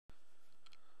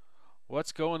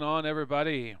What's going on,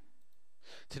 everybody?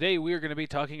 Today we are going to be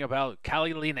talking about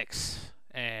Kali Linux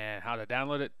and how to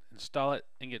download it, install it,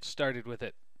 and get started with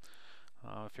it.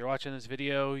 If you're watching this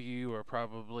video, you are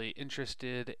probably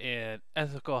interested in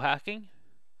ethical hacking.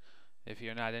 If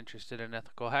you're not interested in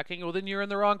ethical hacking, well then you're in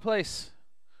the wrong place.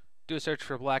 Do a search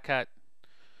for Black Hat.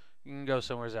 You can go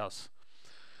somewhere else.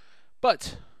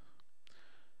 But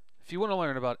if you want to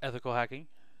learn about ethical hacking,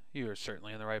 you are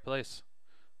certainly in the right place.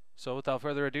 So without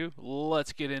further ado,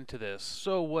 let's get into this.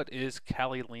 So what is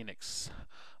Kali Linux?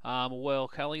 Well,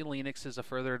 Kali Linux is a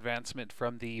further advancement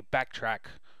from the Backtrack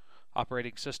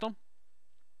operating system.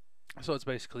 So it's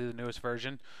basically the newest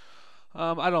version.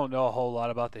 I don't know a whole lot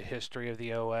about the history of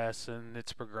the OS and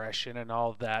its progression and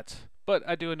all of that, but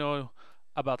I do know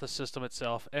about the system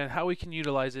itself and how we can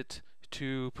utilize it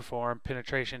to perform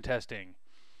penetration testing.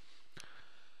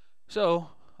 So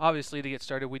obviously, to get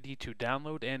started, we need to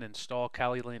download and install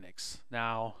Kali Linux.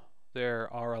 Now, there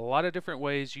are a lot of different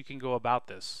ways you can go about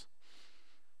this.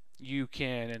 You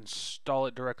can install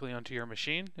it directly onto your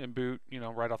machine and boot,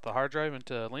 right off the hard drive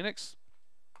into Linux.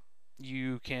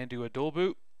 You can do a dual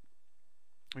boot.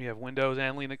 We have Windows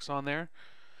and Linux on there.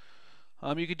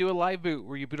 You could do a live boot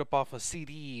where you boot up off a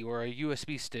CD or a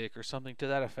USB stick or something to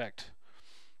that effect.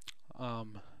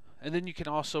 And then you can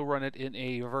also run it in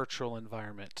a virtual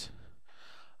environment.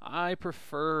 I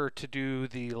prefer to do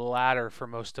the latter for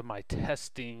most of my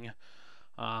testing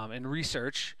and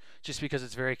research just because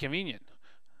it's very convenient.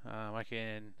 I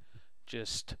can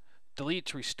just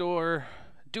delete, restore,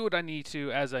 do what I need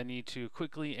to as I need to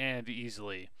quickly and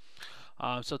easily.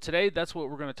 So today that's what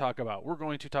we're going to talk about. We're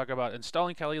going to talk about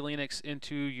installing Kali Linux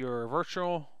into your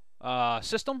virtual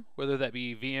system, whether that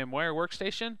be VMware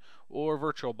Workstation or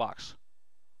Virtualbox.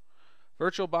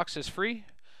 Virtualbox is free.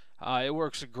 It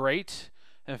works great.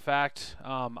 In fact,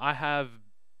 I have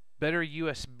better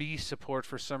USB support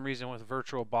for some reason with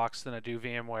Virtualbox than I do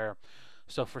VMware.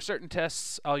 So for certain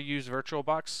tests, I'll use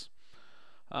Virtualbox.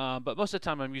 But most of the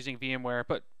time I'm using VMware,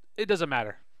 but it doesn't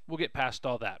matter. We'll get past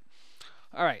all that.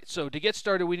 Alright, so to get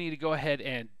started, we need to go ahead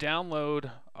and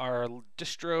download our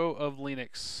distro of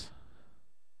Linux.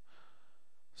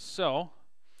 So,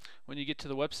 when you get to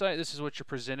the website, this is what you're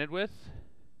presented with.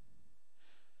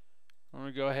 I'm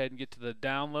going to go ahead and get to the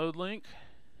download link.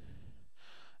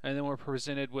 And then we're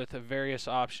presented with various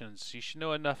options. You should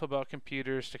know enough about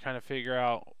computers to kind of figure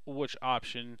out which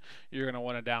option you're going to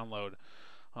want to download.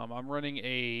 I'm running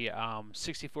a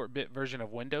 64-bit version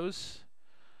of Windows,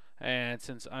 and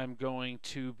since I'm going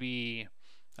to be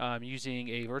using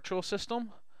a virtual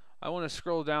system, I want to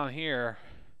scroll down here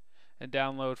and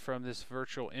download from this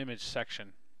virtual image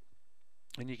section.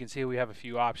 And you can see we have a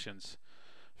few options.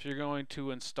 If you're going to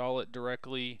install it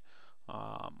directly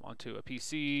onto a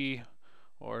PC,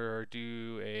 or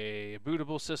do a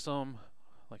bootable system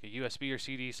like a USB or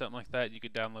CD, something like that, you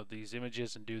could download these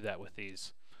images and do that with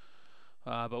these.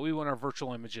 But we want our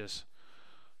virtual images.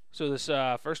 So this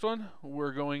first one,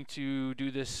 we're going to do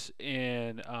this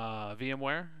in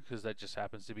VMware because that just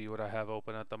happens to be what I have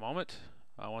open at the moment.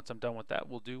 Once I'm done with that,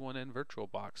 we'll do one in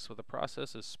Virtualbox. So the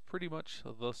process is pretty much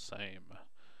the same.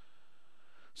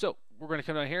 So we're going to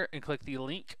come down here and click the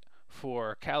link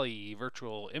for Kali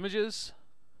Virtual Images.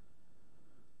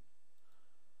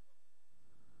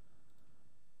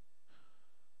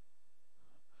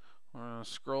 We're going to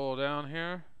scroll down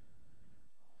here,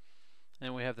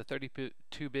 and we have the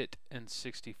 32-bit and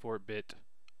 64-bit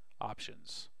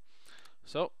options.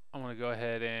 So I'm going to go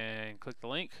ahead and click the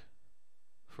link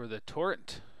for the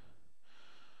torrent.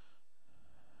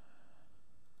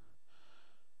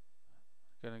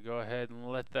 Going to go ahead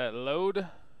and let that load.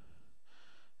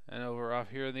 And over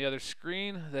off here on the other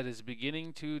screen, that is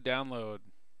beginning to download.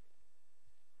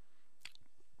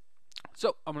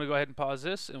 So I'm going to go ahead and pause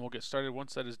this, and we'll get started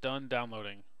once that is done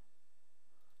downloading.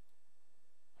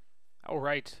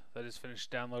 Alright, that is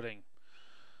finished downloading.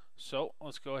 So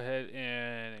let's go ahead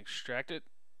and extract it.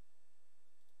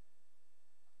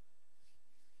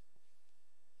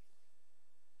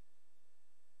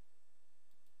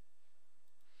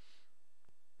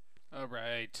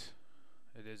 Alright,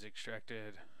 it is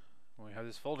extracted. We have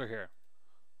this folder here.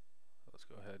 Let's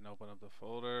go ahead and open up the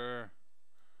folder.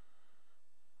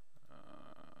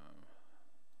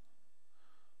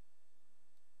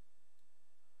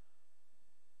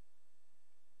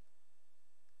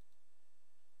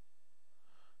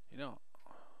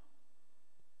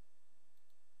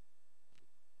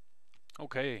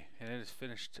 Okay, and it is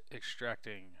finished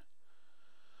extracting.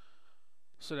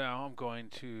 So now I'm going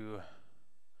to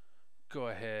go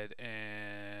ahead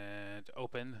and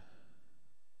open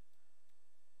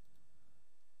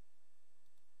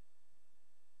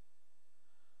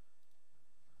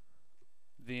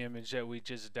the image that we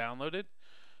just downloaded,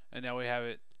 and now we have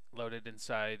it loaded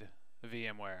inside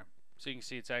VMware. So you can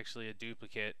see it's actually a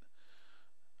duplicate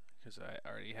because I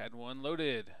already had one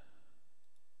loaded.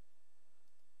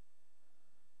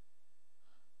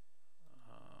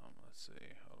 Let's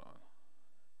see, hold on.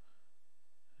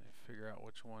 Figure out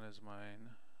which one is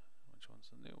mine, which one's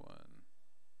the new one.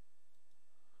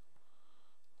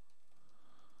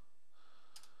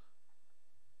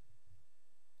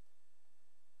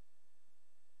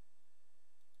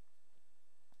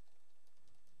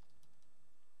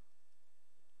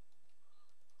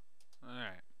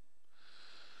 Alright.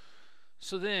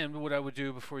 So then what I would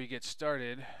do before you get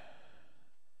started,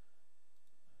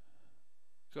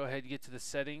 go ahead and get to the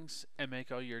settings and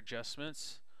make all your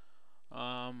adjustments.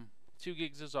 2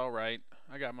 gigs is alright.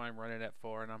 I got mine running at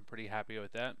 4 and I'm pretty happy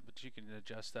with that, but you can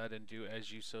adjust that and do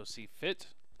as you so see fit.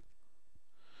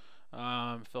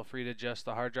 Feel free to adjust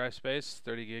the hard drive space.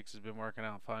 30 gigs has been working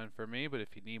out fine for me, but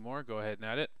if you need more, go ahead and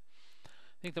add it.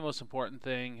 I think the most important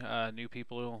thing new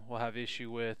people will have issue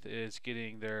with is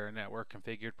getting their network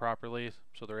configured properly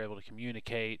so they're able to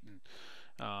communicate and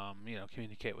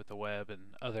communicate with the web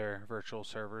and other virtual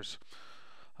servers.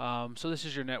 So this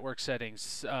is your network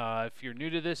settings. If you're new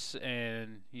to this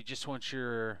and you just want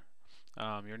your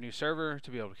new server to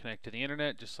be able to connect to the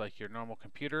internet just like your normal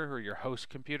computer or your host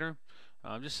computer,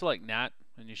 just select NAT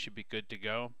and you should be good to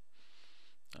go.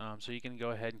 So you can go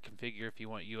ahead and configure if you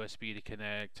want USB to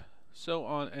connect, so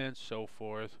on and so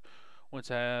forth.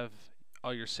 Once I have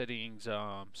all your settings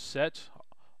set,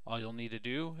 all you'll need to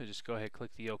do is just go ahead and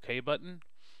click the OK button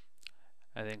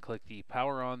and then click the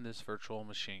power on this virtual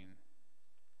machine.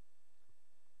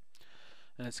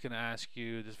 And it's going to ask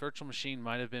you, this virtual machine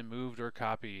might have been moved or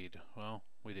copied. Well,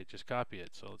 we did just copy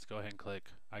it, so let's go ahead and click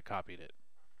I copied it.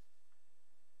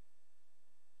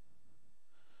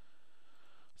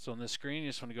 So on this screen, you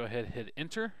just want to go ahead and hit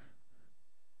enter.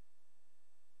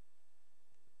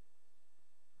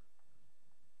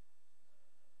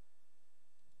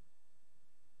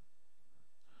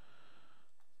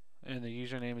 And the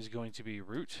username is going to be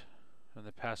root, and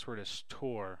the password is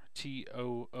Tor,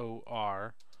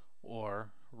 T-O-O-R, or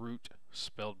root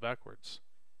spelled backwards.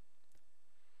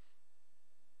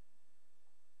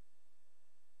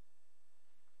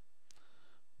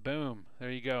 Boom,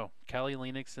 there you go. Kali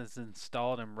Linux is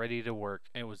installed and ready to work.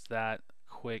 It was that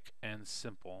quick and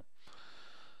simple.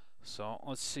 So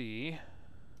let's see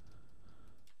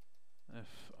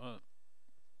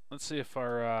if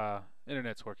our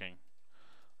internet's working.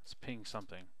 Let's ping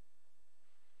something.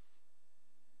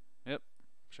 Yep,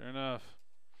 sure enough.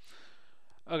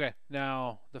 Okay,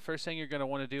 now the first thing you're going to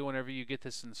want to do whenever you get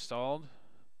this installed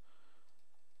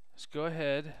is go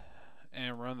ahead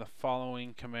and run the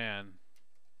following command.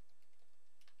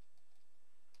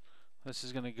 This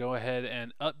is going to go ahead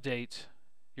and update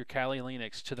your Kali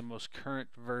Linux to the most current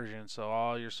version, so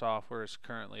all your software is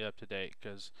currently up to date,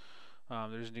 because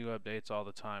there's new updates all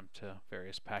the time to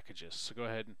various packages. So go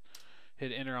ahead and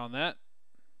hit enter on that.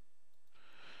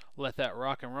 Let that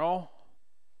rock and roll.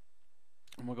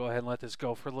 And we'll go ahead and let this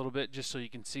go for a little bit just so you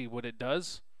can see what it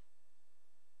does.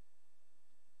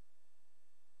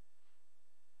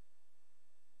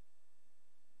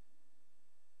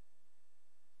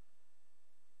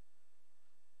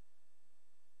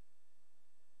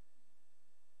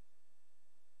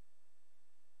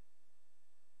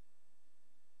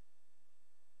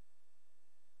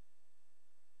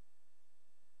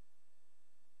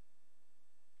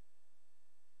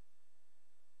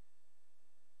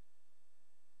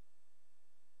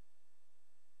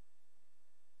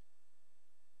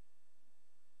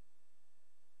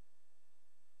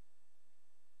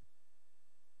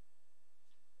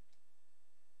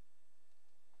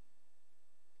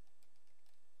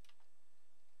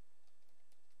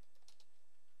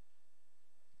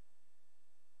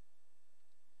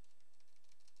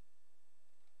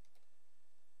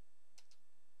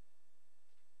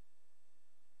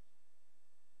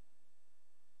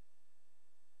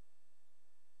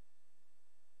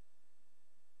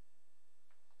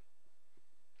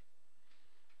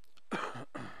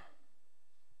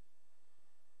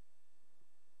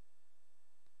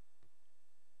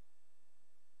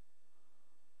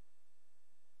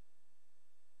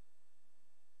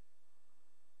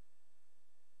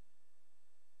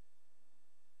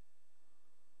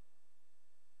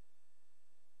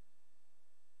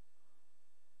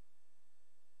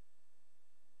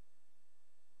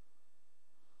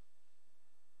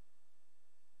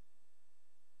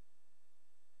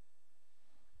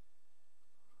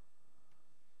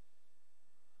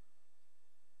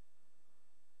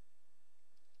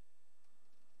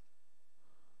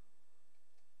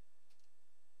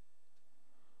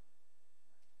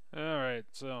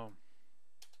 So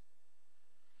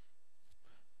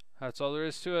that's all there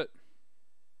is to it.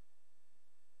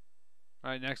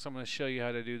 Alright, next I'm going to show you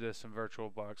how to do this in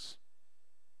VirtualBox.